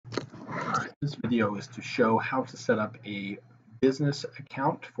This video is to show how to set up a business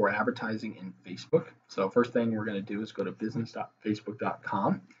account for advertising in Facebook. So first thing we're going to do is go to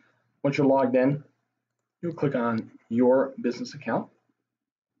business.facebook.com. Once you're logged in, you'll click on your business account.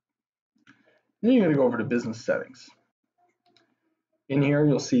 Then you're going to go over to business settings. In here,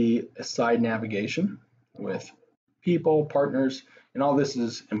 you'll see a side navigation with people, partners, and all this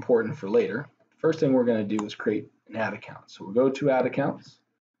is important for later. First thing we're going to do is create an ad account. So we'll go to ad accounts,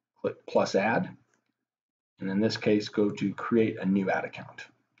 click plus add, and in this case, go to create a new ad account.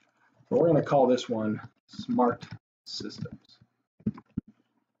 So we're going to call this one Smart Systems.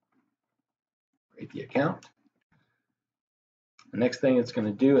 Create the account. The next thing it's going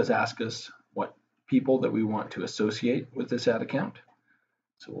to do is ask us what people that we want to associate with this ad account.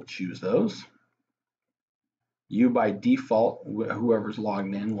 So we'll choose those. You by default, whoever's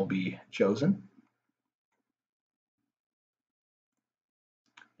logged in will be chosen.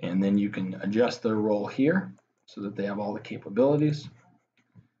 And then you can adjust their role here so that they have all the capabilities.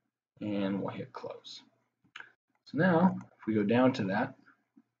 And we'll hit close. So now, if we go down to that,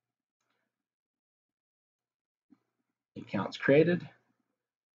 the account's created.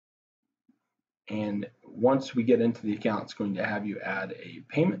 And once we get into the account, it's going to have you add a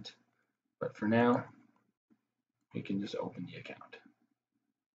payment. But for now, we can just open the account.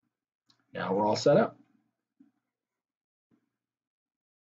 Now we're all set up.